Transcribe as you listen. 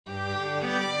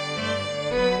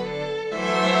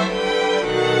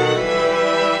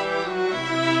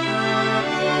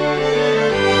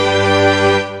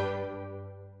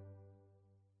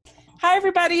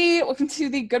everybody. Welcome to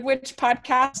the Good Witch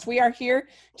podcast. We are here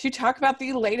to talk about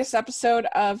the latest episode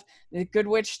of the Good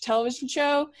Witch television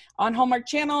show on Hallmark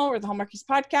Channel or the Hallmarkies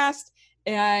podcast.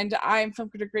 And I'm film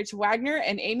critic Rachel Wagner,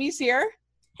 and Amy's here.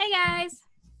 Hey, guys.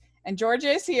 And Georgia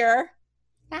is here.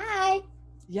 Hi.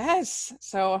 Yes.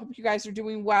 So I hope you guys are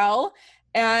doing well.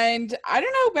 And I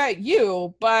don't know about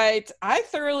you, but I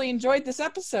thoroughly enjoyed this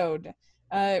episode.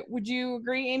 Would you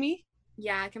agree, Amy?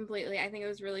 Yeah, completely. I think it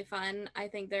was really fun. I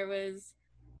think there was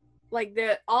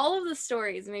all of the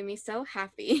stories made me so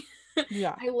happy.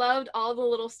 Yeah. I loved all the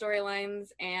little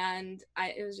storylines, and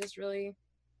it was just really,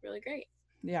 really great.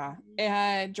 Yeah.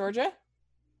 And Georgia?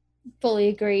 Fully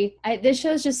agree. This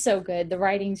show's just so good. The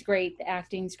writing's great. The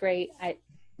acting's great.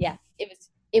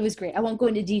 It was great. I won't go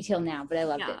into detail now, but I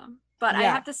loved it. But I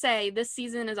have to say, this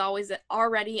season is always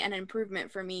already an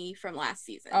improvement for me from last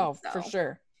season. Oh, for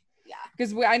sure. Yeah.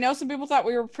 Because I know some people thought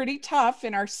we were pretty tough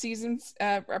in our season's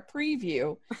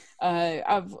preview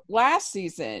of last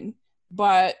season.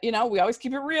 But, we always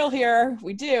keep it real here.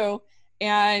 We do.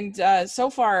 And so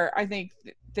far, I think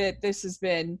that this has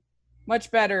been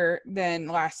much better than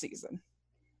last season.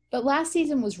 But last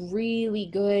season was really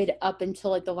good up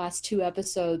until the last 2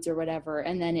 episodes or whatever.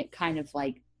 And then it kind of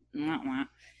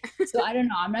So I don't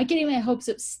know. I'm not getting my hopes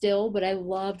up still, but I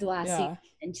loved last season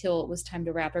until it was time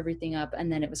to wrap everything up.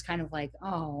 And then it was kind of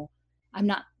I'm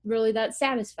not really that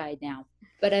satisfied now.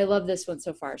 But I love this one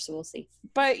so far, so we'll see.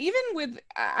 But even with,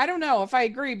 I don't know if I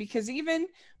agree, because even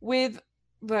with,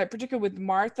 particularly with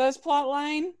Martha's plot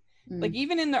line,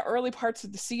 even in the early parts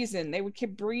of the season, they would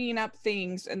keep bringing up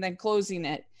things and then closing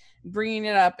it, bringing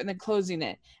it up and then closing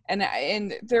it.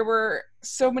 And there were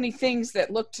so many things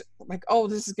that looked like, oh,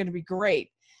 this is going to be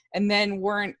great, and then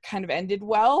weren't kind of ended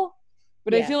well.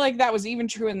 But I feel like that was even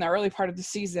true in the early part of the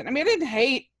season. I mean,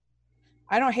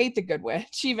 I don't hate The Good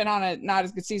Witch, even on a not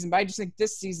as good season, but I just think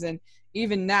this season,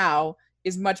 even now,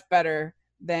 is much better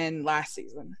than last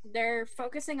season. They're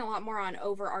focusing a lot more on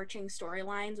overarching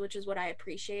storylines, which is what I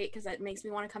appreciate, because that makes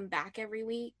me want to come back every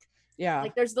week. Yeah.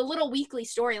 There's the little weekly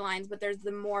storylines, but there's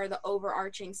the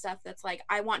overarching stuff that's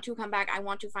I want to come back. I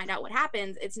want to find out what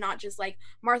happens. It's not just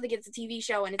Martha gets a TV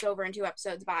show and it's over in 2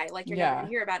 episodes. Bye. You're never going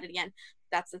to hear about it again.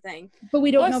 That's the thing. But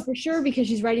we don't know for sure, because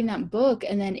she's writing that book.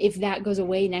 And then if that goes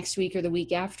away next week or the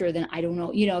week after, then I don't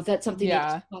know, if that's something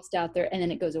that's tossed out there and then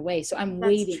it goes away. So I'm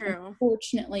waiting,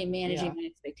 unfortunately managing my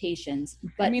expectations.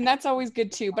 But I mean, that's always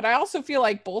good too. But I also feel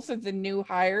like both of the new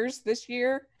hires this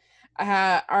year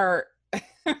are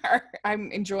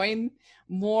I'm enjoying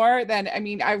more than,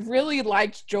 I really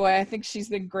liked Joy. I think she's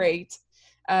been great.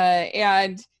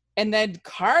 And then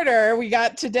Carter, we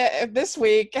got this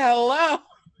week. Hello.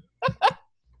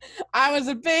 I was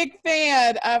a big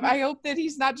fan. I hope that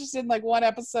he's not just in one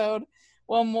episode,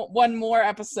 one more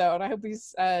episode. I hope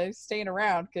he's staying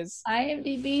around, because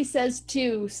IMDb says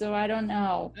 2, so I don't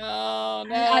know. Oh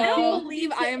no! I don't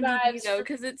believe IMDb though,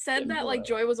 because it said that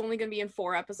Joy was only going to be in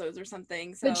 4 episodes or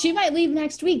something. So. But she might leave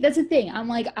next week. That's the thing.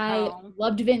 I'm I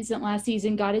loved Vincent last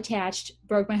season, got attached,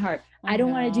 broke my heart. I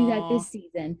don't want to do that this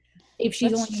season. If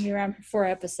she's only going to be around for 4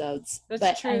 episodes.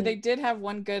 That's true. They did have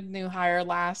one good new hire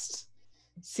last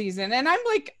season. And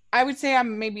I would say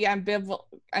I'm maybe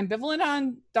ambivalent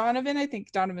on Donovan. I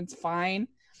think Donovan's fine.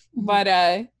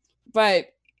 Mm-hmm.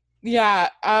 But yeah,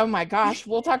 oh my gosh.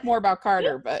 We'll talk more about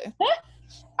Carter, but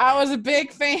I was a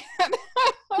big fan.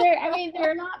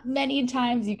 There are not many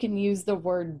times you can use the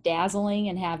word dazzling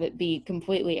and have it be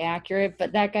completely accurate,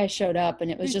 but that guy showed up and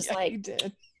it was just he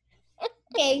did.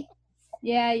 Okay.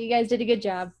 Yeah, you guys did a good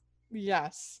job.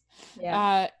 Yes.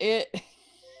 Yeah.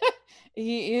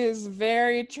 He is a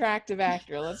very attractive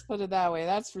actor. Let's put it that way.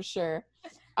 That's for sure.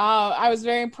 I was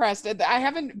very impressed. I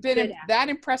haven't been that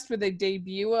impressed with a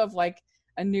debut of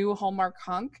a new Hallmark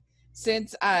hunk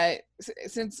since I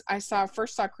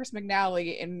first saw Chris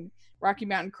McNally in Rocky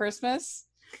Mountain Christmas,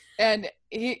 and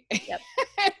he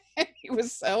he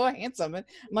was so handsome. And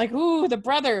I'm ooh, the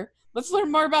brother. Let's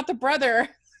learn more about the brother.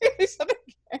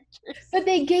 But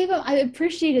they gave him, I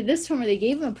appreciated this one where they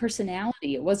gave him a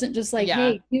personality. It wasn't just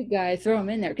hey, cute guy, throw him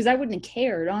in there, because I wouldn't have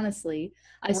cared, honestly.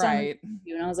 I saw him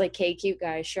and I was hey, cute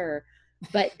guy, sure.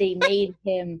 But they made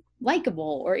him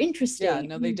likable or interesting. Yeah,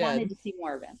 no, they did. Wanted to see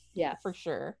more of him. Yeah, for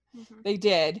sure. Mm-hmm. They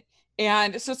did.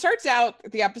 And so it starts out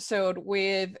the episode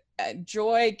with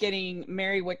Joy getting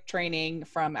Mary Wick training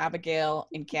from Abigail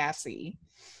and Cassie.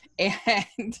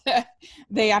 And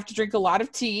they have to drink a lot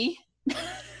of tea.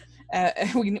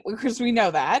 Because we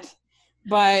know that,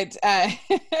 but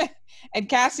and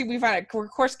Cassie, we find out, of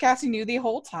course, Cassie knew the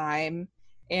whole time,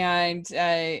 and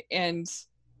they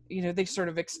sort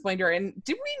of explained to her. And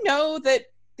did we know that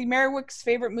the Mary Wick's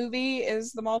favorite movie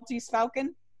is The Maltese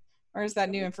Falcon? Or is that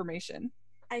new information?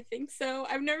 I think so.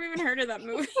 I've never even heard of that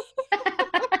movie.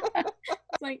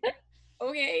 It's like,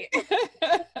 okay.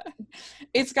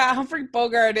 It's got Humphrey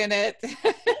Bogart in it.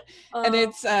 And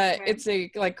it's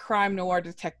a like crime noir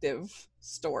detective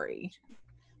story.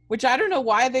 Which I don't know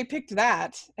why they picked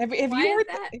that. Have you heard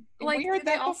that? Like, did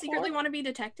they all secretly want to be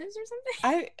detectives or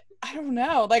something? I don't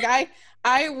know. Like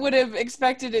I would have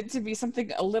expected it to be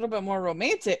something a little bit more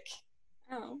romantic.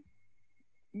 Oh.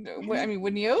 I mean,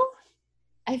 wouldn't you?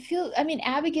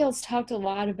 Abigail's talked a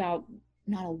lot about,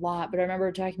 not a lot, but I remember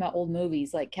talking about old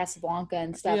movies like Casablanca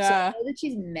and stuff. Yeah. So I know that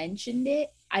she's mentioned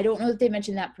it. I don't know that they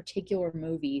mentioned that particular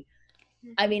movie.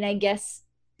 I mean, I guess,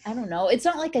 I don't know. It's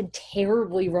not like a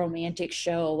terribly romantic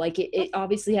show. Like it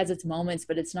obviously has its moments,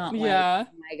 but it's not like, oh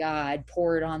my God,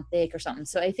 pour it on thick or something.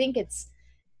 So I think it's,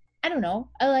 I don't know.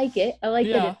 I like it. I like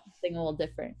that it's something a little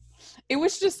different. It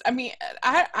was just, I mean,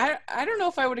 I don't know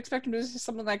if I would expect them to do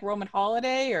something like Roman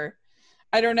Holiday, or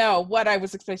I don't know what I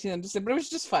was expecting them to say, but it was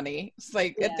just funny. It's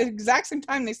like at the exact same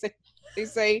time they say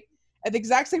at the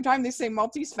exact same time they say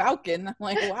Maltese Falcon. I'm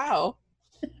like, wow.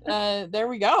 There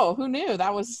we go. Who knew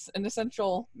that was an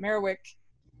essential Merriwick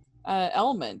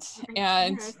element?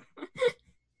 And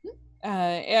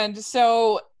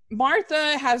so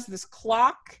Martha has this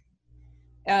clock,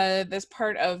 this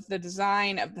part of the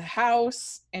design of the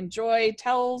house, and Joy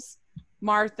tells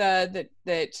Martha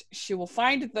that she will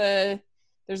find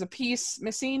there's a piece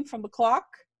missing from the clock,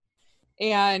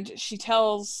 and she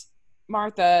tells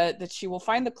Martha that she will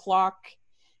find the clock,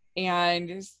 and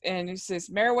it says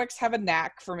Merricks have a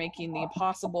knack for making the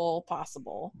impossible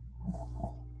possible.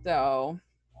 So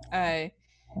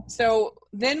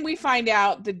then we find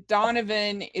out that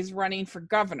Donovan is running for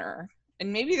governor,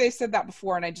 and maybe they said that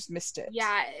before and I just missed it.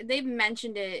 Yeah, they've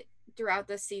mentioned it throughout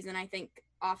this season, I think,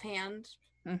 offhand,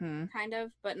 kind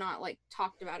of, but not like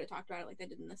talked about it like they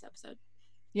did in this episode.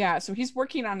 Yeah, so he's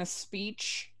working on a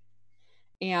speech,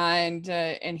 and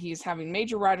he's having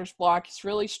major writer's block. He's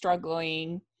really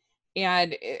struggling,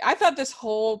 and I thought this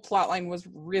whole plot line was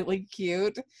really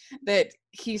cute. That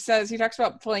he talks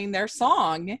about playing their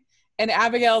song, and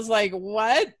Abigail's like,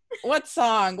 "What? What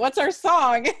song? What's our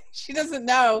song?" She doesn't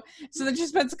know. So then she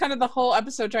spends kind of the whole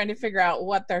episode trying to figure out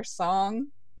what their song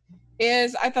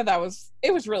is. I thought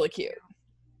it was really cute.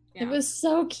 Yeah. It was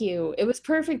so cute. It was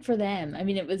perfect for them. I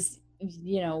mean, it was,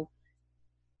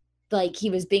 like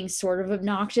he was being sort of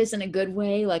obnoxious in a good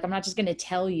way. Like, I'm not just going to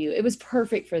tell you. It was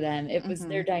perfect for them. It was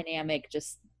their dynamic.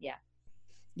 Just, yeah.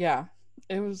 Yeah,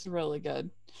 it was really good.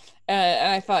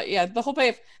 And I thought, the whole play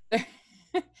of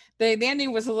the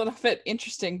ending was a little bit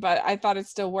interesting, but I thought it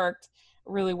still worked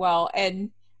really well. And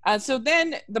so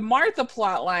then the Martha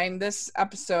plot line this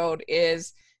episode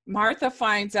is Martha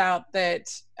finds out that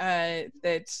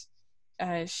there's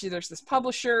this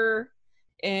publisher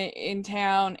in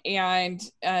town, and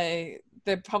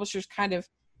the publisher's kind of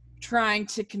trying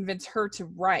to convince her to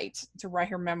write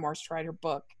her memoirs, to write her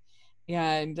book.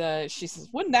 And she says,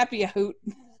 "Wouldn't that be a hoot?"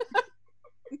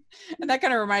 And that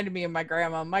kind of reminded me of my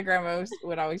grandma. My grandma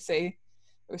would always say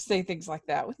things like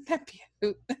that. "Wouldn't that be a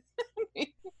hoot?"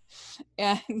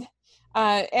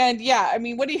 And yeah, I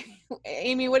mean,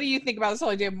 Amy, what do you think about this whole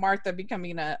idea of Martha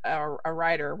becoming a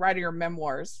writer, writing her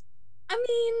memoirs? I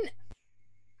mean,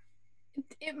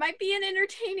 it might be an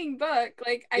entertaining book.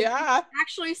 Like, I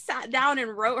actually sat down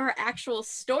and wrote her actual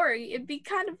story. It'd be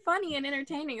kind of funny and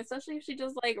entertaining, especially if she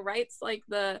just like writes like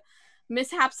the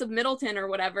mishaps of Middleton or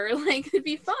whatever. Like, it'd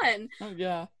be fun. Oh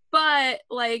yeah. But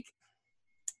like,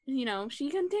 she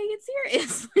can take it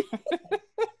seriously.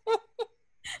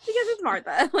 Because it's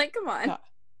Martha. Like, come on.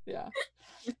 Yeah.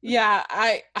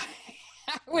 I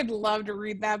would love to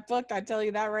read that book. I tell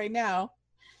you that right now.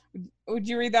 Would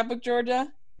you read that book,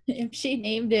 Georgia? If she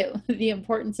named it The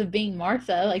Importance of Being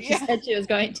Martha, like she said she was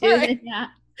going to, right. Then yeah.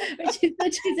 But she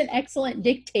said she's an excellent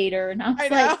dictator, and I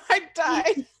was I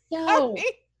died.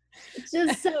 It's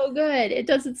just so good. It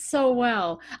does it so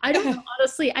well. I don't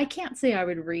honestly, I can't say I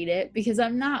would read it because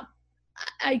I'm not,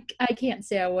 I can't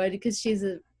say I would because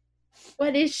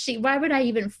what is she? Why would I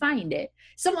even find it?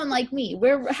 Someone like me,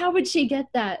 how would she get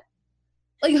that?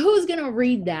 Like, who's going to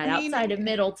read that outside of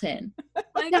Middleton?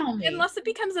 Like, unless it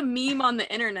becomes a meme on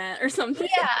the internet or something.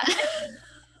 Yeah.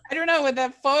 I don't know. With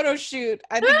that photo shoot,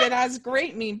 I think it has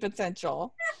great meme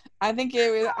potential. I think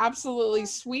it would absolutely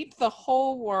sweep the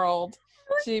whole world.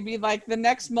 She'd be like the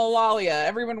next Malalia.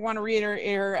 Everyone would want to read her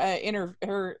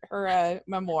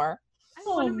memoir. I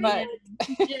want to make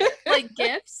like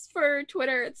gifts for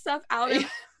Twitter and stuff out of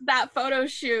that photo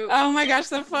shoot. Oh my gosh,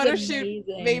 the photo shoot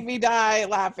made me die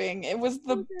laughing. It was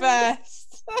the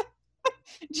best.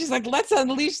 She's like, let's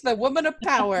unleash the woman of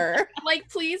power. Like,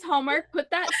 please, Hallmark, put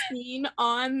that scene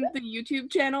on the YouTube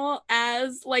channel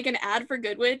as like an ad for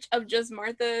Good Witch of just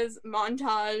Martha's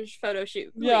montage photo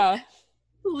shoot. Please. Yeah.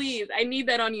 Please, I need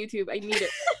that on YouTube. I need it.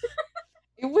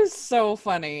 It was so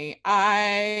funny.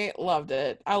 I loved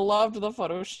it. I loved the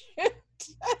photo shoot.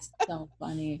 So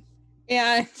funny.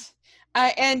 And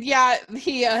yeah,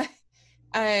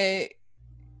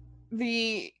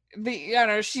 the you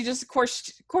know, she just of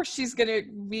course she's gonna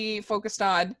be focused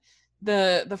on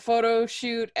the photo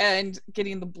shoot and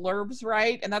getting the blurbs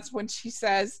right, and that's when she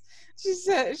says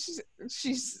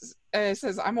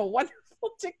I'm a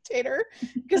wonderful dictator,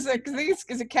 because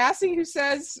is it Cassie who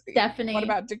says Stephanie? What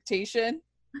about dictation?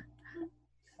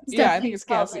 Stephanie, Yeah, I think it's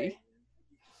Cassie.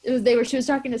 She was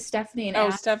talking to Stephanie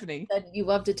and Stephanie said, you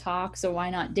love to talk, so why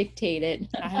not dictate it?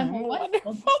 I'm a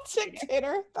wonderful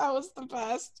dictator. That was the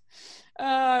best.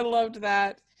 I loved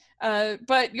that.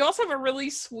 But you also have a really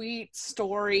sweet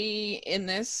story in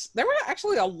this. There were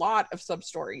actually a lot of sub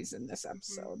stories in this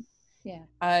episode. Yeah.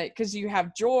 Because you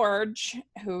have George,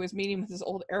 who is meeting with his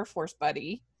old Air Force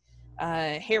buddy,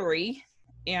 Harry,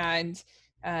 and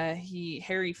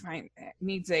Harry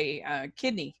needs a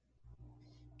kidney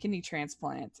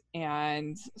transplant,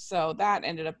 and so that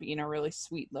ended up being a really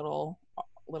sweet little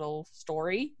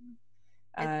story.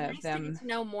 It's nice to get to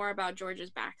know more about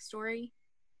George's backstory,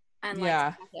 and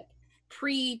like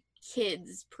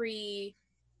pre-kids,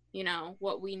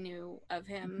 what we knew of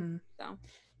him. Mm-hmm. So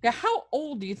yeah, how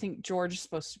old do you think George is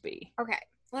supposed to be? Okay,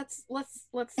 let's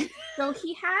so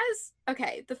he has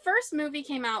the first movie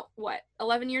came out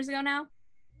 11 years ago now,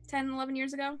 11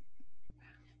 years ago.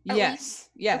 Yes,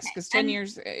 because 10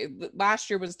 years,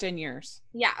 last year was 10 years.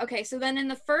 Yeah, okay, so then in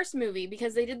the first movie,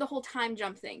 because they did the whole time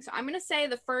jump thing, so I'm going to say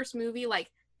the first movie,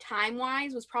 like,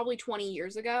 time-wise, was probably 20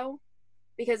 years ago,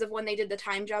 because of when they did the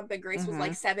time jump, and Grace was,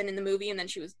 like, 7 in the movie, and then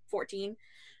she was 14.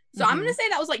 So I'm going to say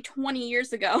that was, like, 20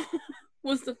 years ago,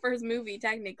 was the first movie,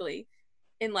 technically,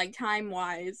 in, like,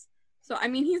 time-wise. So, I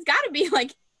mean, he's got to be,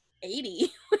 like,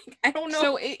 80. Like, I don't know.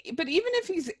 So, but even if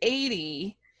he's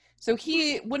 80... So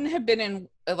he wouldn't have been in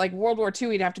like World War II.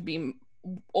 He'd have to be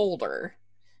older.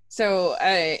 So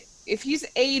if he's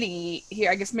 80,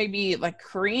 I guess maybe like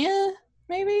Korea,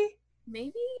 maybe.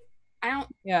 I don't.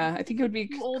 Yeah, I think it would be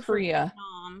Korea.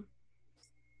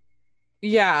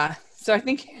 Yeah. So I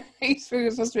think he's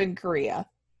supposed to be in Korea.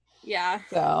 Yeah.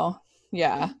 So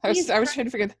yeah, I was trying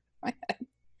to figure that in my head.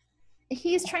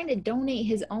 He's trying to donate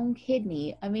his own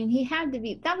kidney. I mean, he had to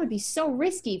be. That would be so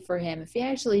risky for him if he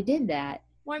actually did that.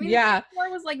 Well, I mean, the war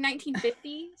was like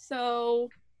 1950, so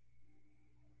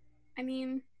I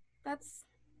mean, that's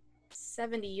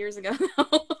 70 years ago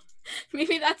now.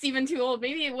 Maybe that's even too old.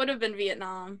 Maybe it would have been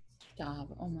Vietnam. Stop.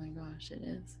 Oh my gosh, it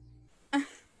is.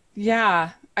 Yeah,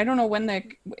 I don't know when the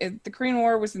Korean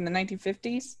War was in the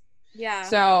 1950s. Yeah.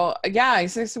 So yeah, I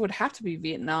guess it would have to be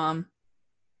Vietnam.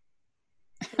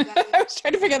 I was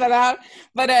trying to figure that out,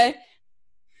 but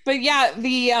yeah,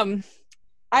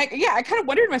 I kind of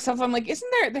wondered myself, I'm like, isn't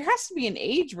there has to be an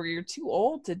age where you're too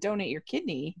old to donate your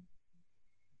kidney?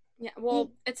 Yeah,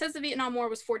 well, it says the Vietnam War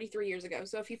was 43 years ago.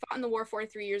 So if he fought in the war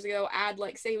 43 years ago, add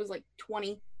like, say he was like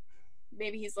 20,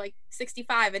 maybe he's like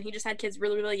 65 and he just had kids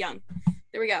really, really young.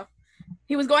 There we go.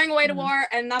 He was going away to war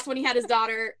and that's when he had his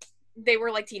daughter. They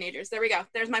were like teenagers. There we go.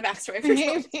 There's my backstory.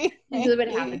 That's what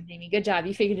happened, Amy. Good job.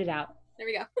 You figured it out. There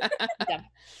we go. Yeah.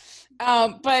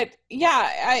 But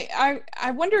yeah,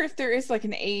 I wonder if there is like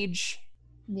an age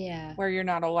where you're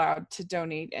not allowed to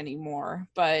donate anymore,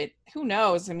 but who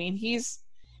knows? I mean, he's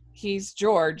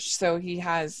George, so he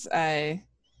has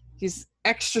he's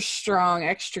extra strong,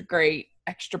 extra great,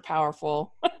 extra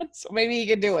powerful. So maybe he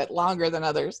can do it longer than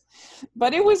others.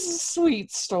 But it was a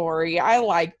sweet story. I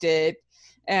liked it.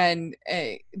 And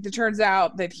it turns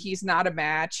out that he's not a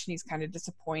match and he's kind of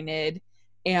disappointed.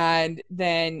 And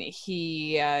then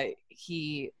they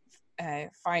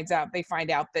find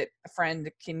out that a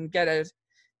friend can get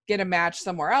a match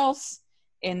somewhere else,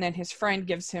 and then his friend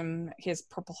gives him his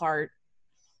Purple Heart,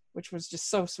 which was just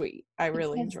so sweet. I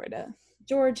really enjoyed it.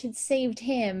 George had saved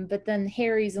him, but then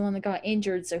Harry's the one that got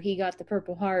injured, so he got the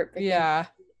Purple Heart. Yeah.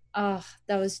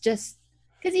 That was just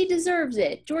because he deserves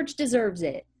it. George deserves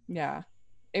it. Yeah.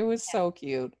 It was so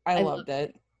cute. I loved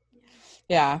it.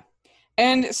 Yeah.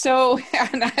 And so,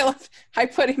 I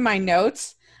put in my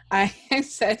notes, I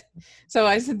said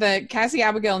that Cassie,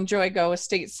 Abigail, and Joy go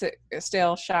estate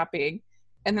sale shopping.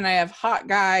 And then I have hot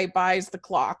guy buys the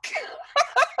clock.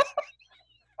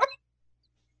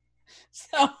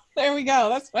 So there we go.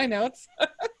 That's my notes.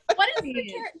 What is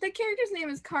the character's name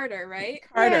is Carter, right?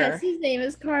 Carter. Yes, his name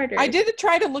is Carter. I did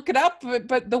try to look it up,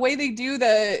 but the way they do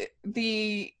the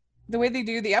the way they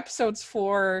do the episodes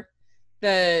for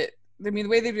the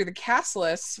way they do the cast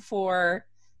lists for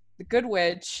the Good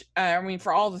Witch,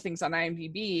 for all the things on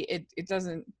IMDb, it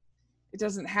doesn't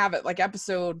have it like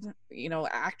episode,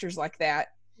 actors like that.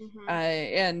 Mm-hmm.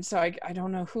 And so I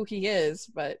don't know who he is,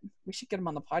 but we should get him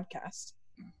on the podcast.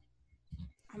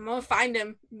 I'm gonna find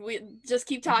him. We just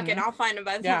keep talking. I'll find him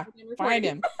by the time we're find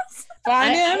recording. him.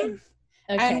 Okay.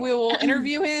 And we will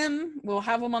interview him. We'll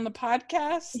have him on the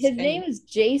podcast. His name is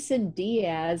Jason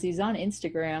Diaz. He's on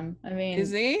Instagram. I mean,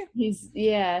 is he?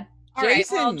 Yeah. All right.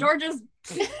 Well, Georgia's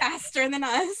faster than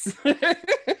us.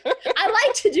 I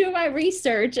like to do my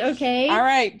research. Okay. All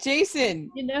right, Jason.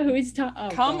 You know who he's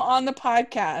talking. Come on the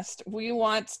podcast. We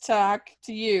want to talk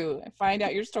to you and find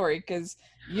out your story because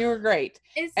you were great.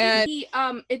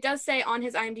 It does say on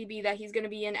his IMDb that he's going to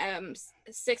be in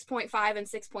 6.5 and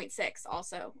 6.6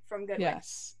 also from Good Witch.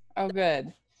 Yes. Oh,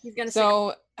 good. He's going to.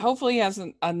 So hopefully he has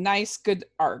a nice, good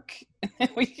arc.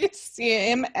 We can see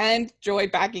him and Joy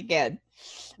back again.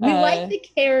 We like the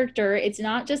character. It's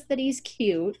not just that he's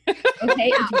cute.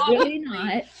 Okay, it's really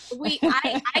not.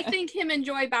 I think him and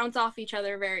Joy bounce off each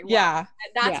other very well. Yeah.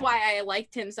 That's why I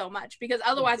liked him so much, because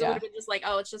otherwise it would have been just like,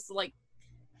 oh, it's just like,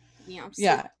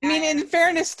 yeah. I mean, in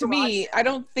fairness to me, I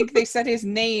don't think they said his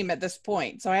name at this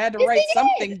point, so I had to write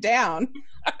something down.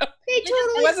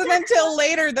 It wasn't until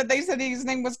later that they said his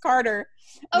name was Carter.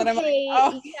 Okay,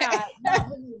 yeah, not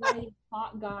when you write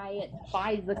hot guy at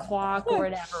 5 o'clock or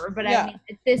whatever, but I mean,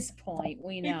 at this point,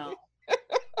 we know.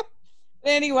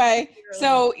 Anyway,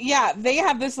 so they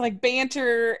have this like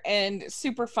banter and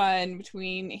super fun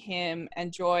between him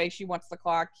and Joy. She wants the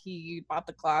clock, he bought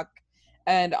the clock,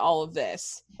 and all of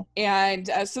this. And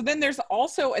so then there's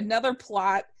also another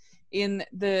plot in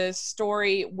the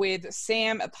story with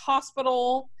Sam at the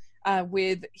hospital.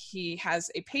 He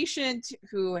has a patient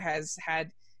who has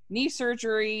had knee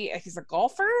surgery. He's a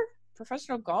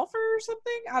professional golfer or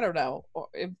something. I don't know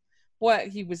what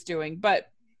he was doing,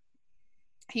 but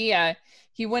he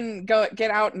wouldn't get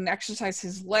out and exercise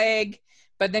his leg.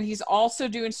 But then he's also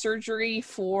doing surgery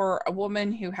for a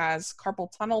woman who has carpal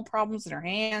tunnel problems in her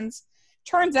hands.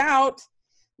 Turns out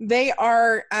they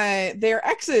are they're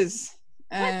exes.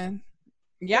 Yeah,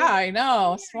 I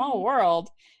know, small world.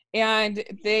 And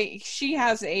she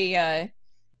has a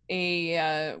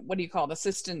what do you call it?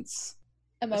 Assistance.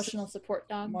 Emotional support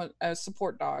dog. A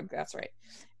support dog, that's right.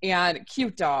 And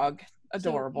cute dog,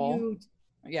 adorable. So cute.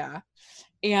 Yeah.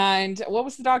 And what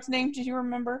was the dog's name? Did you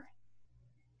remember?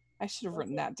 I should have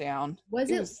written that down.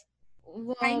 Was it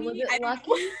Lucky?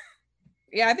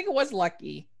 Yeah, I think it was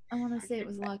Lucky. I want to say it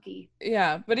was Lucky.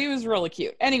 Yeah, but he was really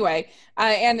cute. Anyway,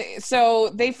 and so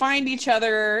they find each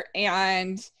other,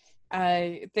 and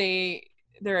they're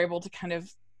able to kind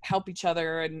of help each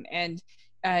other, and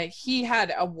he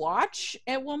had a watch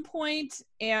at one point,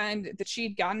 and that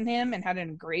she'd gotten him and had an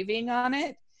engraving on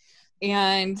it,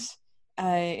 and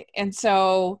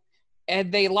so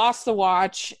they lost the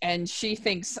watch, and she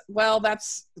thinks, well,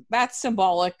 that's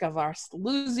symbolic of us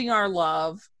losing our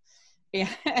love, and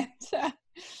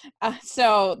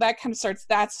so that kind of starts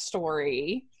that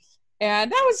story,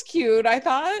 and that was cute. I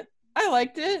thought I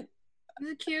liked it. It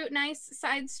was a cute, nice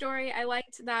side story. I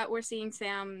liked that we're seeing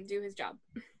Sam do his job.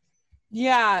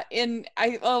 Yeah, and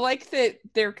I like that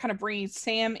they're kind of bringing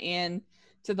Sam in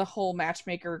to the whole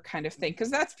matchmaker kind of thing,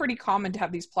 because that's pretty common to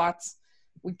have these plots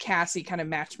with Cassie kind of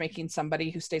matchmaking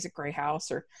somebody who stays at Grey House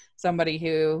or somebody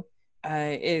who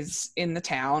is in the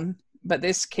town. But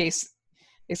this case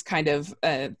is kind of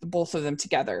both of them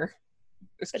together.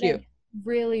 It's cute. I'm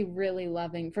really, really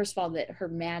loving, first of all, that her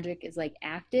magic is like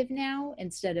active now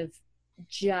instead of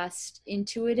just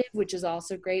intuitive, which is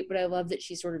also great. But I love that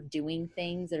she's sort of doing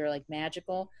things that are like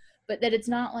magical, but that it's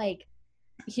not like,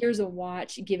 here's a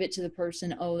watch, give it to the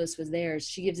person, oh, this was theirs.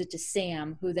 She gives it to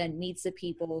Sam, who then meets the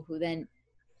people, who then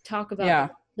talk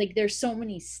about like there's so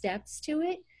many steps to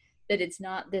it that it's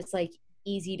not this like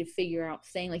easy to figure out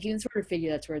thing. Like you can sort of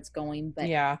figure that's where it's going, but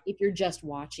if you're just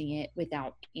watching it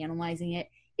without analyzing it,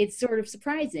 it's sort of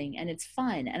surprising and it's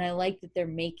fun. And I like that they're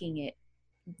making it,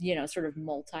 sort of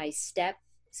multi-step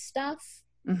stuff,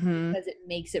 because it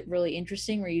makes it really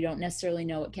interesting, where you don't necessarily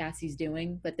know what Cassie's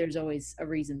doing, but there's always a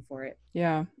reason for it.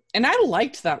 Yeah. And I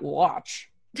liked that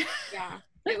watch. Yeah.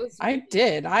 It was. I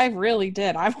did. I really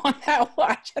did. I want that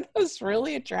watch. It was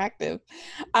really attractive.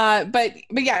 But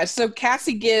yeah, so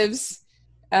Cassie gives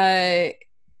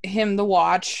him the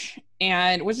watch,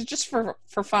 and was it just for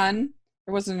fun?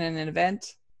 Or was it an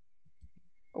event?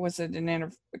 Or was it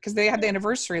because they had the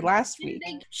anniversary last week?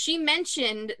 She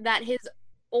mentioned that his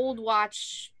old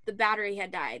watch, the battery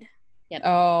had died. Yep.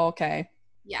 Oh, okay.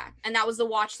 Yeah, and that was the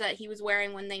watch that he was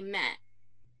wearing when they met.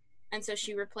 and so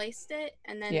she replaced it,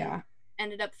 and then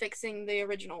ended up fixing the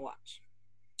original watch.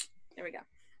 There we go.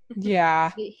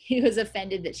 Yeah. He was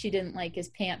offended that she didn't like his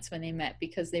pants when they met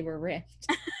because they were ripped.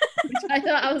 Which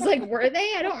I was like, were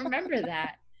they? I don't remember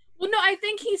that. Well, no, I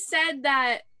think he said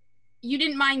that you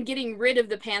didn't mind getting rid of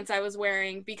the pants I was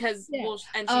wearing because,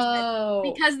 and she said,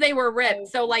 because they were ripped.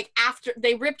 So like after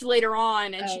they ripped later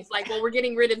on, and she's like, well, we're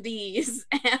getting rid of these.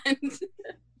 And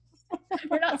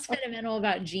we're not sentimental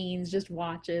about jeans, just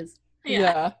watches.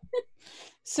 Yeah.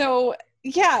 So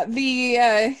yeah, he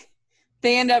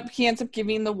ends up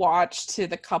giving the watch to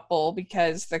the couple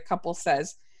because the couple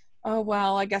says, oh,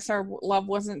 well, I guess our love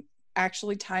wasn't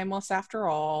actually timeless after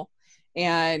all.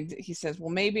 And he says, well,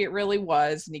 maybe it really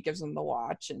was. And he gives them the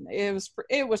watch, and it was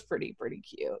pretty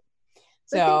cute.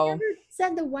 But they never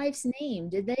said the wife's name,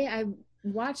 did they? I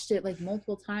watched it like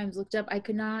multiple times, looked up. I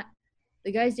could not.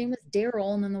 The guy's name was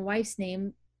Daryl, and then the wife's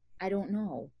name, I don't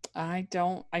know. I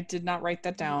did not write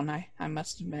that down. I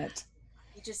must admit.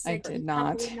 You just said I did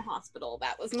not. In the hospital.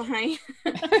 That was my.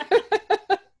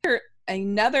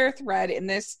 Another thread in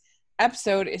this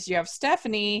episode is you have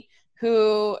Stephanie,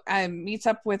 who meets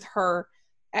up with her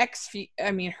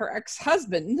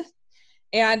ex-husband.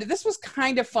 And this was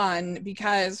kind of fun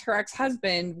because her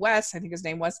ex-husband, Wes, I think his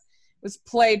name was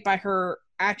played by her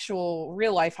actual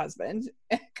real life husband,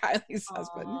 Kylie's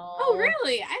husband. Oh,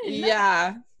 really? I didn't know.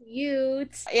 Yeah.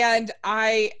 Cute. And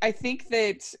I think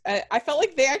that I felt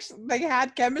like they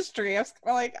had chemistry. I was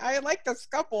like, I like this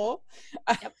couple.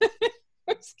 Yep.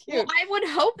 It's cute. Well, I would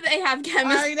hope they have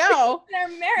chemistry. I know. They're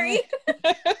married.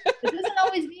 It doesn't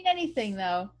always mean anything,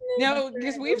 though. No,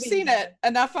 because we've seen it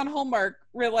enough on Hallmark.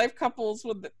 Real life couples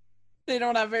they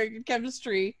don't have very good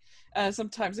chemistry.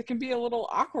 Sometimes it can be a little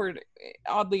awkward,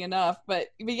 oddly enough. But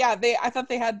yeah, I thought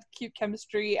they had cute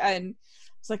chemistry, and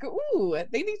it's like, ooh,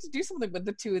 they need to do something with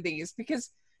the two of these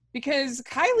because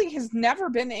Kylie has never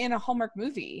been in a Hallmark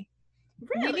movie.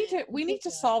 Really? We need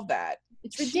to solve that.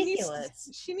 It's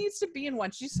ridiculous. She needs to be in one.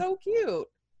 She's so cute.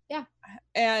 Yeah.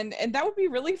 And that would be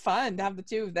really fun to have the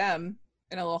two of them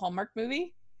in a little Hallmark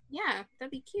movie. Yeah,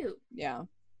 that'd be cute. Yeah.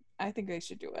 I think they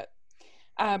should do it.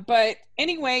 But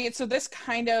anyway, so this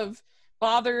kind of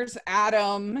bothers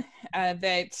Adam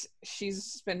that she's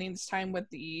spending this time with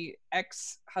the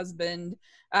ex-husband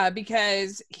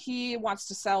because he wants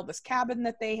to sell this cabin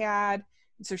that they had.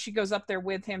 And so she goes up there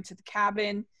with him to the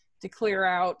cabin to clear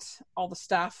out all the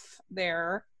stuff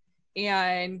there.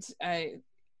 And I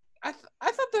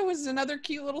thought that was another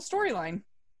cute little storyline.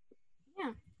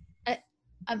 Yeah.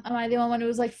 Am I the only one who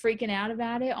was like freaking out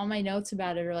about it? All my notes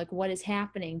about it are like, what is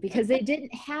happening? Because they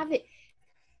didn't have it.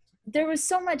 There was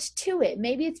so much to it.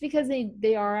 Maybe it's because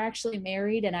they are actually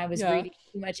married and I was reading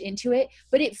too much into it.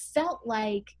 But it felt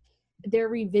like they're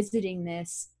revisiting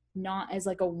this not as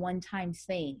like a one-time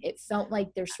thing. It felt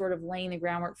like they're sort of laying the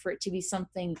groundwork for it to be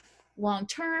something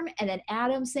long-term. And then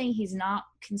Adam saying he's not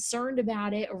concerned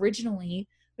about it originally,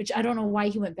 which I don't know why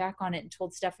he went back on it and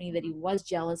told Stephanie that he was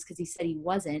jealous because he said he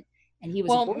wasn't. And he was.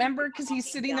 Well, remember, because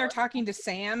he's sitting there talking to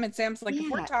Sam, and Sam's like, if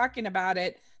we're talking about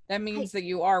it, that means that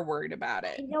you are worried about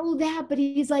it. I know that, but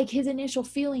he's like, his initial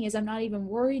feeling is I'm not even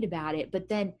worried about it. But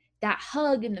then that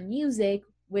hug and the music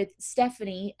with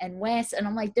Stephanie and Wes, and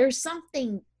I'm like, there's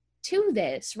something to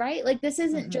this, right? Like, this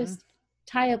isn't just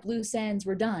tie up loose ends,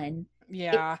 we're done.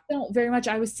 Yeah. It felt very much,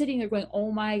 I was sitting there going,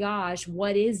 oh my gosh,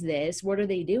 what is this? What are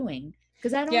they doing?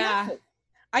 Because I don't know.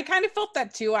 I kind of felt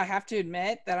that too. I have to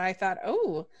admit that I thought,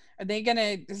 oh,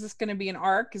 is this gonna be an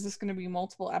arc? Is this gonna be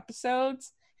multiple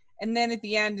episodes? And then at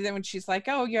the end, then when she's like,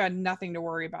 oh, you had nothing to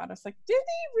worry about. I was like, did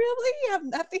he really have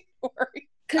nothing to worry?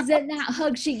 Because then that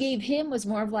hug she gave him was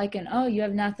more of like oh, you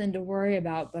have nothing to worry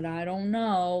about, but I don't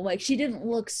know. Like, she didn't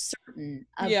look certain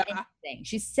of anything.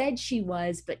 She said she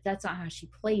was, but that's not how she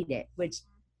played it, which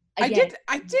again,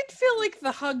 I did feel like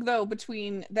the hug, though,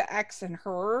 between the ex and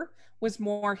her was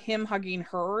more him hugging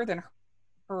her than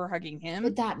her hugging him.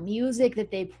 But that music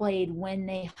that they played when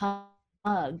they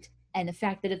hugged, and the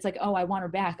fact that it's like, oh, I want her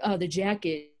back. Oh, the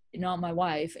jacket, not my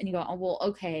wife. And you go, oh, well,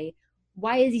 okay.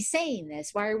 Why is he saying this?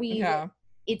 Why are we? Yeah.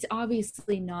 It's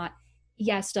obviously not,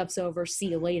 stuff's over, see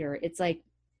you later. It's like,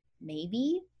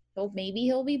 maybe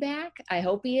he'll be back. I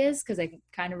hope he is, because I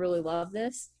kind of really love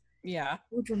this. Yeah.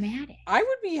 So dramatic. I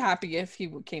would be happy if he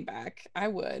came back. I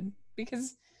would,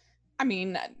 because, I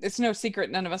mean, it's no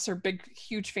secret none of us are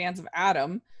huge fans of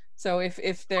Adam. So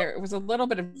if there was a little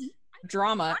bit of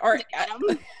drama, or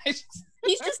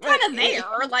he's just kind of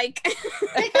there, like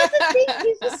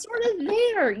he's just sort of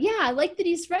there. Yeah, I like that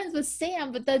he's friends with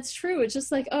Sam, but that's true. It's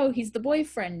just like, oh, he's the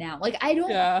boyfriend now. Like,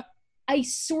 I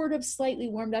sort of slightly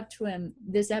warmed up to him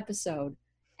this episode,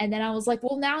 And then I was like,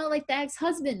 well, now I like the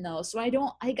ex-husband though. So I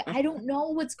don't know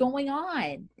what's going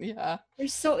on. Yeah.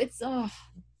 It's a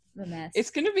mess. It's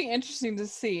going to be interesting to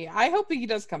see. I hope he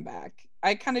does come back.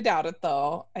 I kind of doubt it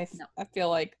though. I feel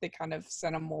like they kind of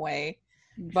sent him away.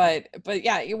 But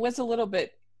yeah, it was a little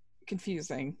bit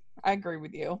confusing. I agree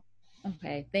with you.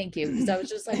 Okay, thank you. Because I was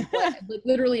just like, what? Like,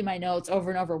 literally my notes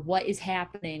over and over. What is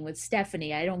happening with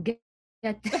Stephanie? I don't get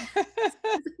that.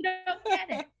 I don't get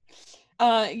it.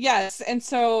 Yes, and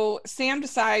so Sam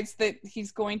decides that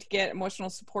he's going to get emotional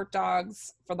support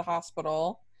dogs for the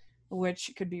hospital,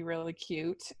 which could be really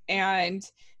cute. And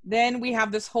then we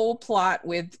have this whole plot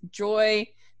with Joy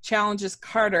challenges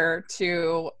Carter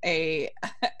to a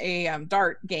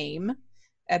dart game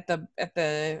at the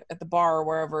bar or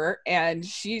wherever, and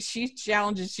she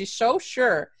challenges. She's so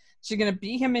sure she's gonna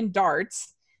beat him in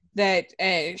darts that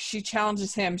she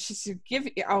challenges him. She said,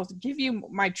 "I'll give you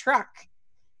my truck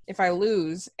if I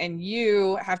lose, and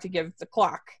you have to give the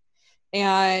clock."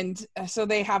 And so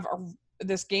they have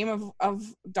this game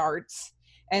of darts,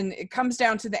 and it comes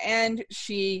down to the end.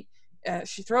 She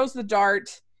throws the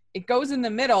dart. It goes in the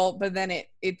middle, but then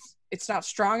it's not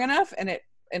strong enough, and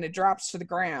it drops to the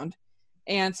ground.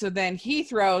 And so then he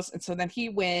throws, and so then he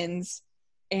wins,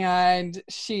 and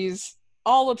she's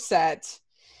all upset.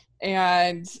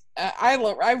 And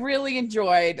I really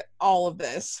enjoyed all of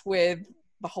this with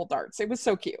the whole darts. It was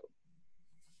so cute.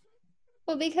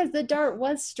 Well, because the dart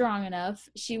was strong enough,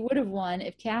 she would have won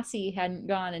if Cassie hadn't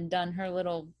gone and done her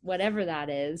little whatever that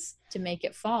is to make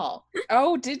it fall.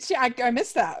 Oh, did she? I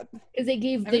missed that. Because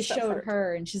they showed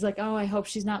her, and she's like, "Oh, I hope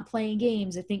she's not playing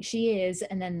games. I think she is."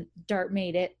 And then Dart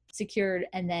made it secured,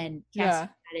 and then Cassie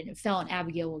had it, and it fell, and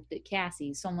Abigail looked at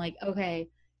Cassie. So I'm like, okay,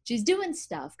 she's doing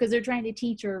stuff because they're trying to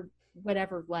teach her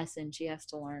whatever lesson she has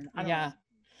to learn. I don't know.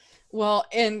 Well,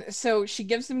 and so she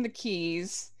gives him the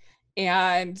keys.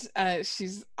 And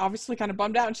she's obviously kind of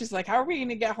bummed out, and she's like, "How are we going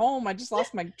to get home? I just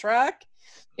lost my truck."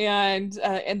 And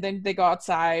then they go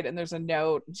outside, and there's a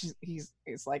note. And he's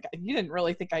like, "You didn't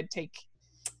really think I'd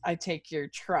take your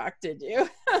truck, did you?"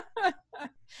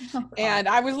 And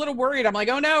I was a little worried. I'm like,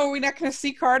 "Oh no, are we not going to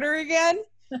see Carter again?"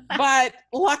 But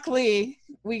luckily,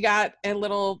 we got a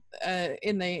little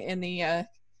in the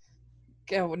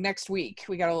next week.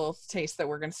 We got a little taste that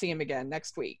we're going to see him again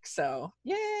next week. So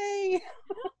yay!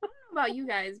 About you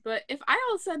guys, but if I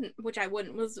all of a sudden, which I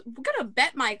wouldn't, was gonna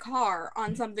bet my car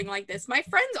on something like this, my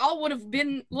friends all would have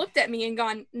looked at me and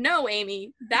gone, "No,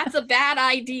 Amy, that's a bad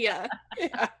idea."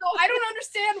 Yeah. So I don't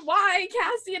understand why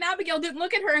Cassie and Abigail didn't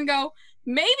look at her and go,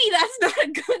 "Maybe that's not a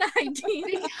good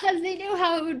idea." Because they knew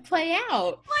how it would play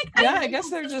out. Like, I guess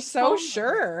they're just so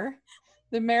sure.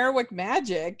 The Merriwick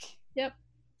magic. Yep.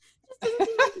 Just like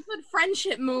a good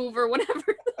friendship move or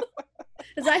whatever.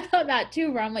 Because I thought that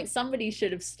too, where I'm like, somebody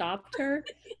should have stopped her,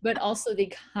 but also they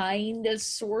kind of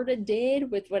sort of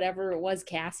did with whatever it was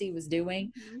Cassie was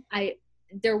doing.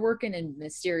 Mm-hmm. They're working in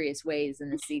mysterious ways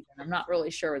in this season. I'm not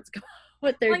really sure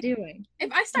what they're doing.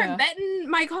 If I start betting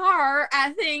my car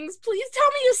at things, please tell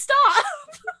me to stop.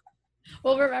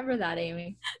 Well, remember that,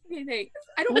 Amy. Okay, thanks.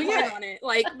 I don't plan on it,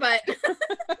 but.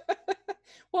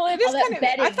 Well, it is kind of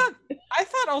betting. I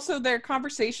thought also their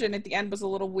conversation at the end was a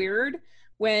little weird.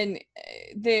 When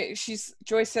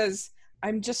Joy says,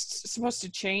 "I'm just supposed to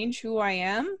change who I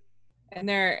am," and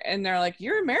they're like,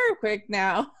 "You're a Merriwick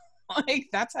now," like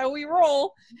that's how we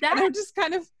roll. That and I'm just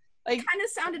kind of like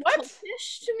sounded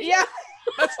cultish to me. Yeah,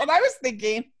 that's what I was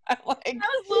thinking. I'm like,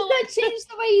 that changed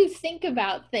the way you think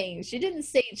about things. She didn't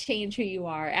say change who you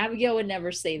are. Abigail would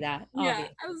never say that. Yeah,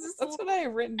 that's what I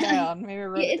had written down. Maybe I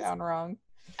wrote it down wrong.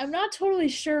 I'm not totally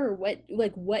sure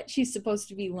what she's supposed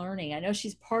to be learning. I know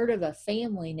she's part of a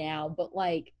family now, but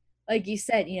like you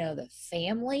said, the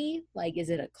family, like, is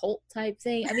it a cult type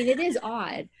thing? I mean, it is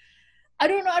odd. I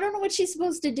don't know what she's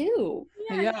supposed to do.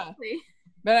 Yeah. Exactly.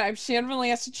 But she definitely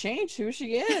has to change who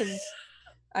she is.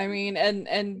 I mean,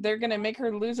 and they're gonna make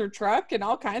her lose her truck and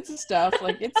all kinds of stuff.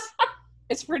 Like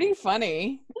it's pretty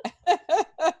funny.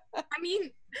 I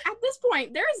mean, at this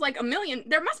point, there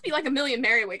must be like a million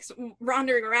Merriwicks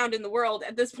wandering around in the world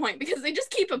at this point, because they just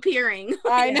keep appearing.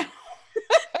 I know.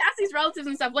 Cassie's relatives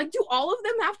and stuff. Like, do all of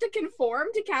them have to conform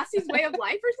to Cassie's way of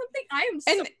life or something? I am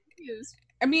so confused.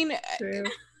 I mean, true.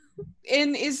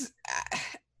 And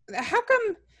how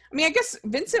come, I mean, I guess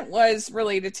Vincent was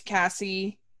related to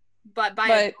Cassie. But by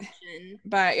adoption.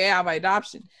 By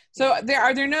adoption. So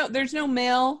there's no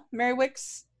male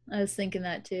Merriwicks? I was thinking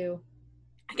that too.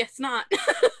 I guess not.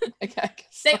 I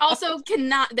guess they also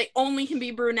cannot. They only can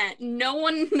be brunette. No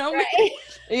right.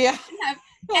 man can have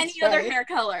any other hair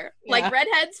color. Yeah. Like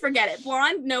redheads, forget it.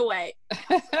 Blonde, no way.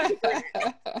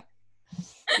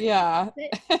 Yeah.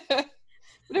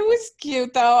 But it was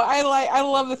cute though. I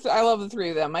love the three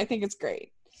of them. I think it's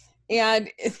great. And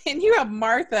then you have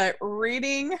Martha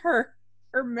reading her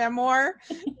memoir.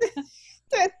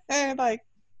 And like,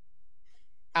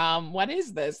 what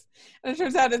is this? And it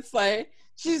turns out it's like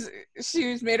she's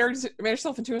made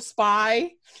herself into a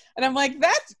spy. And I'm like,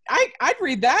 I'd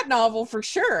read that novel for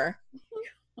sure.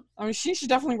 I mean, she should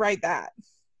definitely write that.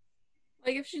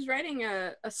 Like if she's writing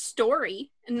a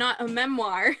story and not a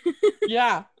memoir.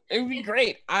 Yeah, it would be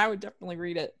great. I would definitely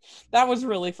read it. That was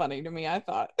really funny to me, I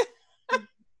thought.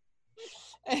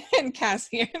 And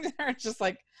Cassie and they're just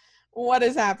like, what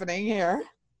is happening here?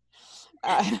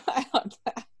 I love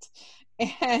that.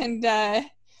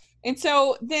 And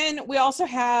so then we also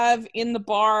have in the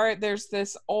bar, there's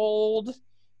this old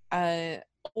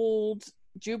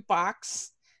jukebox,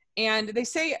 and they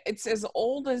say it's as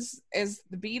old as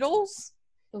the Beatles.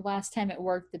 The last time it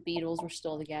worked, the Beatles were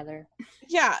still together.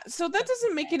 Yeah, so that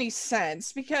doesn't make any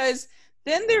sense, because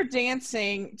then they're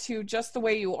dancing to Just the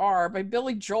Way You Are by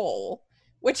Billy Joel,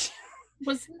 which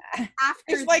was after.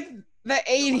 It's like the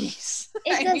 80s.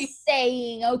 It's a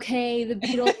saying, okay? The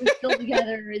Beatles were still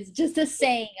together. It's just a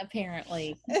saying,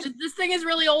 apparently. This thing is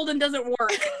really old and doesn't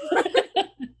work.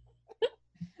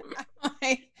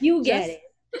 You get it.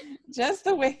 Just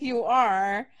the Way You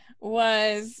Are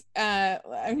was,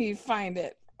 find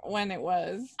it when it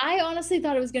was. I honestly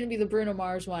thought it was going to be the Bruno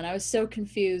Mars one. I was so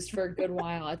confused for a good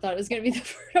while. I thought it was going to be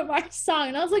the Bruno Mars song,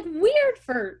 and I was like, weird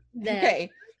for them. Okay,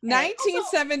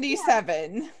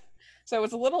 1977. So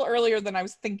it's a little earlier than I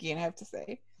was thinking, I have to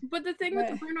say. But the thing with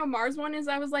the Bruno Mars one is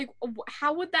I was like,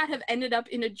 how would that have ended up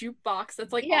in a jukebox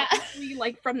that's like obviously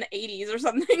like from the 80s or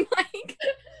something? Like,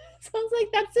 so I was like,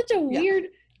 that's such a weird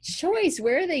choice.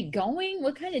 Where are they going?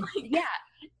 What kind of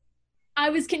I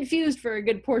was confused for a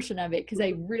good portion of it because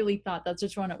I really thought that's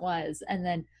which one it was. And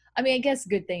then, I mean, I guess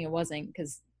good thing it wasn't,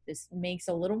 because this makes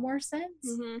a little more sense.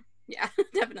 Mm-hmm. Yeah,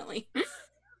 definitely. A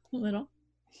little.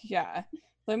 Yeah.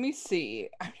 Let me see.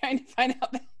 I'm trying to find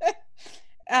out.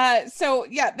 So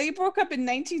yeah, they broke up in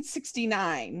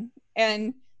 1969,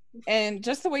 and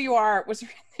Just the Way You Are was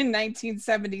written in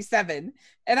 1977.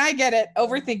 And I get it,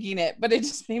 overthinking it, but it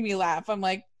just made me laugh. I'm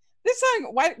like, this song,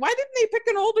 why didn't they pick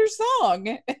an older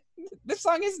song? This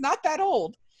song is not that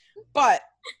old. But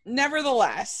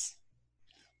nevertheless,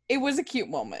 it was a cute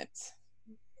moment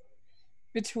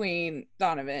between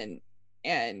Donovan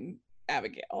and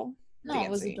Abigail. No, dancing.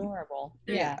 It was adorable.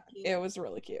 Yeah, it was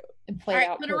really cute. All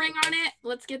right, put a ring on it.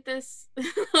 Let's get this.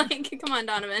 Like, come on,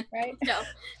 Donovan. Right? Let's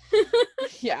go.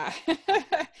 Yeah.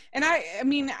 And I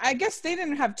mean, I guess they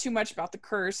didn't have too much about the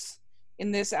curse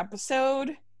in this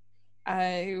episode.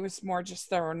 It was more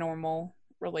just their normal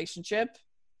relationship,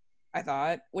 I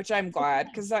thought, which I'm glad,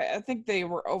 because I think they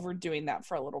were overdoing that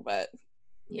for a little bit.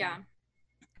 Yeah.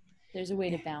 There's a way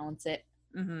to balance it.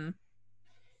 Mm-hmm.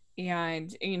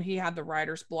 And he had the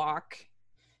writer's block,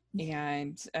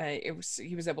 and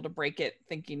he was able to break it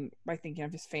by thinking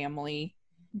of his family.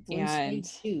 Blue suede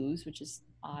shoes, which is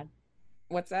odd.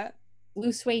 What's that?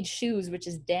 Blue suede shoes, which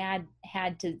his dad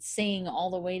had to sing all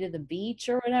the way to the beach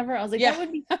or whatever. I was like, that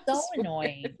would be so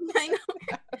annoying. I know.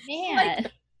 Man.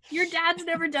 Like, your dad's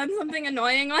never done something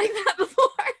annoying like that before.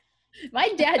 My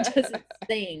dad doesn't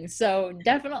sing, so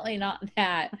definitely not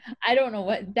that. I don't know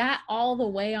what that all the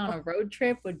way on a road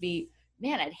trip would be.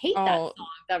 Man, I'd hate that song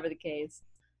if that were the case.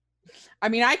 I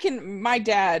mean, my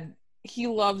dad, he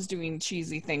loves doing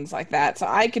cheesy things like that, so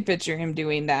I could picture him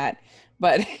doing that,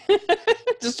 but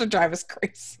just to drive us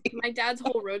crazy. My dad's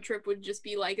whole road trip would just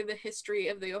be like the history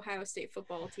of the Ohio State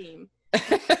football team.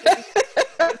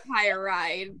 Entire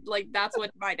ride. Like, that's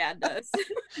what my dad does.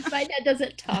 My dad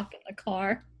doesn't talk in the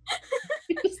car.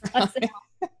 He just doesn't.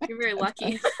 You're very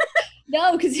lucky.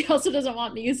 No, because he also doesn't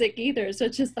want music either, so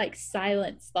it's just like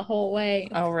silence the whole way.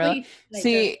 Oh, really?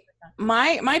 See,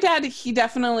 my dad, he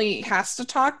definitely has to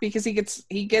talk because he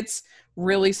gets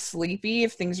really sleepy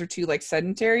if things are too like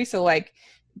sedentary. So like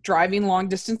driving long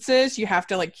distances, you have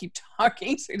to like keep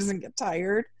talking so he doesn't get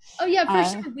tired. Oh yeah,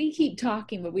 for sure. We keep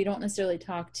talking, but we don't necessarily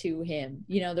talk to him.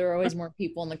 You know, there are always more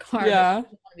people in the car. Yeah, want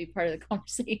to be part of the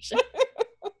conversation.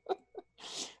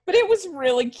 But it was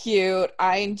really cute.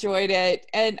 I enjoyed it.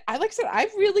 And like I said, I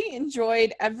really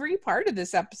enjoyed every part of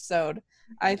this episode.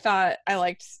 I thought I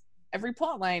liked every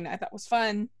plot line. I thought was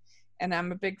fun. And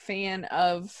I'm a big fan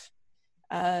of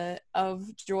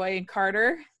Joy and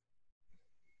Carter.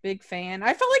 Big fan.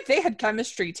 I felt like they had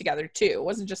chemistry together too. It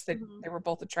wasn't just that they were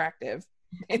both attractive.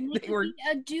 They were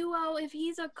a duo if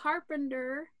he's a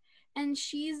carpenter and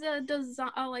she's a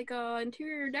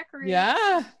interior decorator.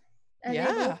 Yeah. And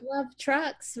they both love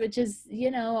trucks, which is,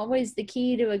 always the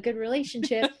key to a good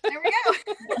relationship. There we go.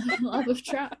 Love of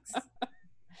trucks.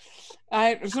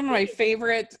 Some of my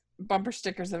favorite bumper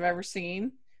stickers I've ever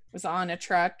seen was on a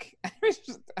truck. I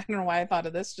don't know why I thought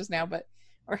of this just now, but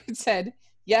or it said,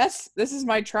 "Yes, this is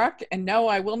my truck, and no,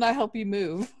 I will not help you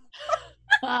move."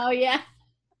 Oh yeah.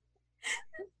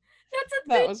 That's a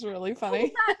That thing. was really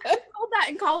funny. Told that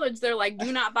in college. They're like,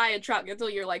 do not buy a truck until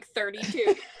you're like 32.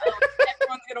 Everyone's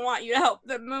gonna want you to help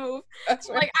them move. That's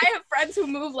right. Like, I have friends who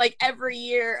move like every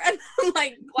year, and I'm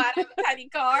like glad I have a tiny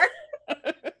car.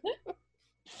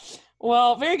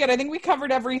 Well, very good. I think we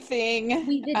covered everything.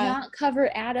 We did not cover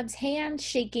Adam's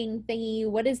handshaking thingy.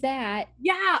 What is that?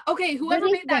 Yeah. Okay. Whoever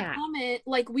What is made that that? comment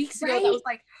like weeks ago, Right? that was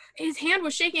like his hand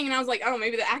was shaking, and I was like, oh,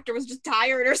 maybe the actor was just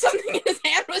tired or something, and his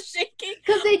hand was shaking.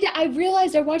 Because I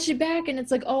realized I watched it back, and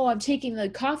it's like, oh, I'm taking the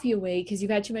coffee away because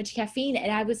you've had too much caffeine,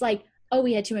 and I was like, oh,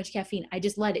 we had too much caffeine. I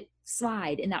just let it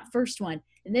slide in that first one,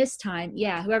 and this time,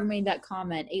 yeah, whoever made that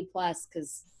comment, A+,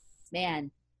 because man.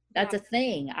 That's a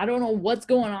thing. I don't know what's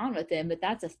going on with him, but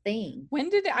that's a thing.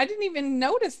 I didn't even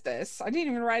notice this. I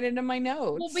didn't even write it in my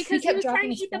notes. Well, because he was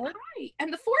trying to eat the pie,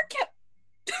 and the fork kept.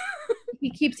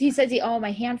 He says,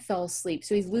 my hand fell asleep,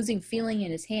 so he's losing feeling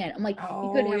in his hand. I'm like, he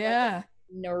could have like a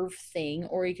nerve thing,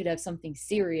 or he could have something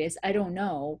serious. I don't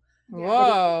know.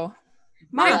 Whoa.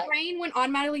 My brain went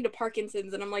automatically to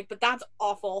Parkinson's, and I'm like, but that's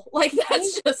awful. Like,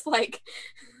 that's just like.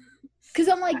 Because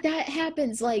I'm like, that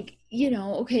happens, like,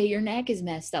 okay, your neck is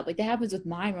messed up. Like, that happens with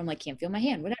mine where I'm like, can't feel my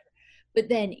hand, whatever. But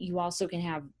then you also can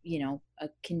have, a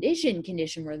condition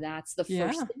where that's the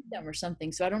first symptom or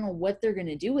something. So I don't know what they're going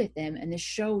to do with them. And the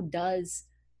show does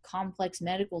complex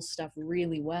medical stuff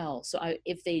really well. So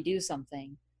if they do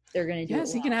something, they're going to do it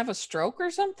well. He can have a stroke or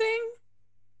something?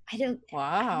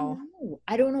 Wow.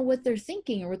 I don't know what they're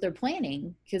thinking or what they're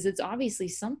planning, because it's obviously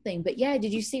something. But yeah,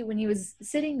 did you see when he was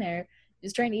sitting there? He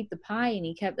was trying to eat the pie,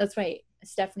 and that's why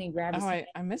Stephanie grabbed his hand.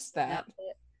 I missed that.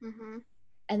 Mm-hmm.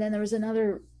 And then there was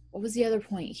what was the other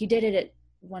point? He did it at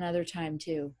one other time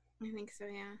too. I think so,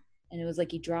 yeah. And it was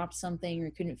like he dropped something or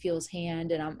couldn't feel his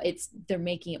hand, and they're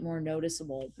making it more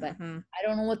noticeable, but I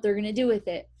don't know what they're gonna do with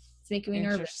it. It's making me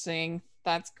nervous. Interesting.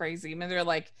 That's crazy. I mean, they're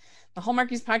like, the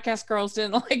Hallmarkies podcast girls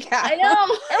didn't like that. I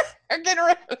know. They're getting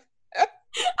rid of it.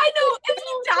 I know. If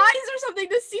he dies or something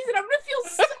this season, I'm gonna feel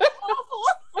so awful.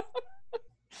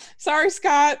 Sorry,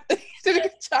 Scott. You did a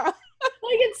good job. Like,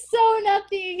 it's so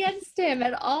nothing against him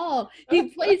at all. He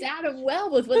plays Adam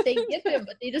well with what they give him,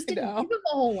 but they just didn't give him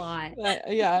a whole lot.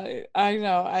 Yeah, I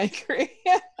know. I agree.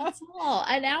 That's all.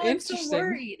 And now I'm so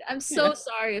worried. I'm so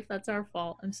sorry if that's our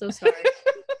fault. I'm so sorry.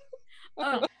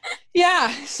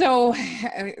 Yeah, so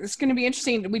it's going to be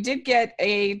interesting. We did get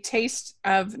a taste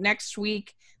of next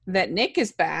week that Nick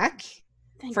is back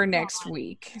for next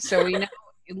week. So we know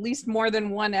at least more than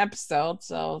one episode,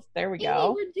 so there we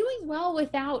go. We're doing well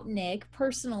without Nick,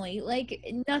 personally. Like,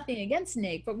 nothing against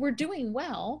Nick, but we're doing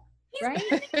well, right? He's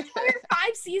been entire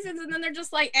 5 seasons, and then they're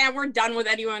just like, we're done with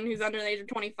anyone who's under the age of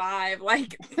 25.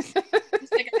 Like, just stick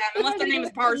it down, unless their name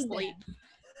is Parsley.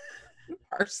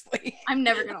 Parsley. I'm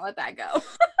never gonna let that go.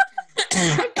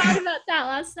 I thought about that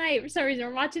last night for some reason.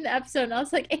 We're watching the episode, and I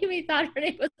was like, Amy thought her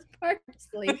name was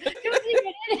Parsley. It wasn't even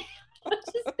in it. I was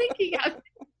just thinking of it.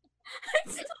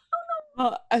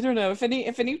 Well, I don't know if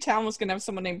any town was gonna have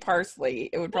someone named Parsley,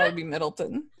 it would probably be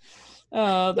Middleton.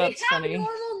 Oh, that's funny.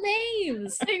 Normal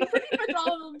names. Pretty much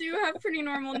all of them do have pretty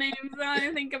normal names. Now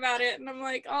I think about it, and I'm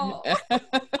like, oh.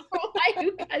 Why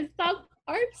you guys thought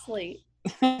Parsley?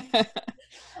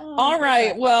 All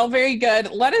right. Well, very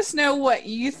good. Let us know what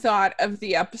you thought of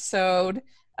the episode.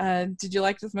 Did you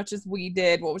like it as much as we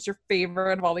did? What was your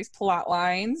favorite of all these plot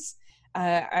lines?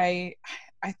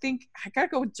 I think I gotta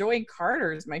go with Joy and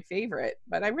Carter is my favorite,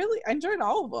 but I enjoyed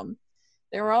all of them.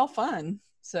 They were all fun.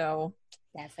 So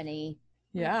Stephanie.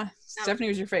 Yeah. Stephanie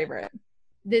was your favorite.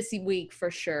 This week for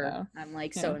sure. Yeah. I'm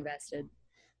like so invested.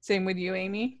 Same with you,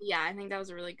 Amy? Yeah, I think that was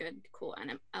a really good, cool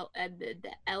the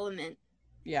element.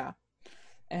 Yeah.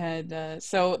 And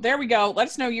so there we go. Let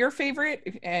us know your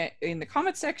favorite in the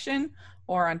comment section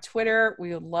or on Twitter.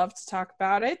 We would love to talk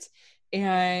about it.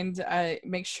 And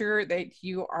make sure that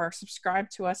you are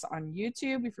subscribed to us on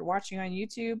YouTube. If you're watching on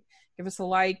YouTube, give us a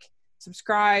like,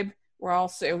 subscribe. We're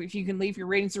also, if you can leave your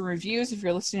ratings and reviews, if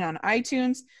you're listening on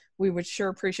iTunes, we would sure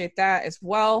appreciate that as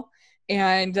well.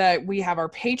 And we have our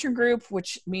Patreon group,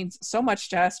 which means so much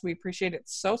to us. We appreciate it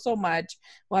so much.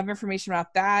 We'll have information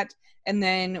about that. And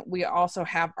then we also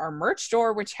have our merch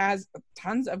store, which has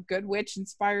tons of Good Witch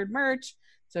inspired merch.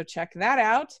 So check that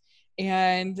out.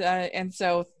 And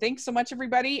so thanks so much,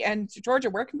 everybody. And Georgia,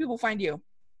 where can people find you?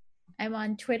 I'm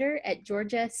on Twitter at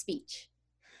Georgia Speech.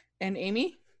 And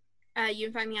Amy? You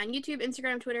can find me on YouTube,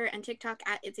 Instagram, Twitter, and TikTok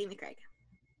at It's Amy Craig.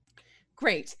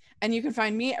 Great. And you can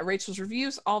find me at Rachel's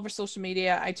Reviews, all of our social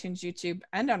media, iTunes, YouTube,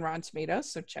 and on Rotten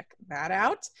Tomatoes. So check that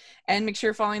out. And make sure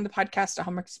you're following the podcast at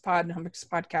Hallmarkies Pod and Hallmarkies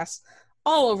Podcast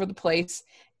all over the place.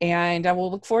 And I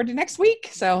will look forward to next week.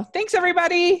 So thanks,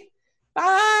 everybody.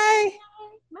 Bye.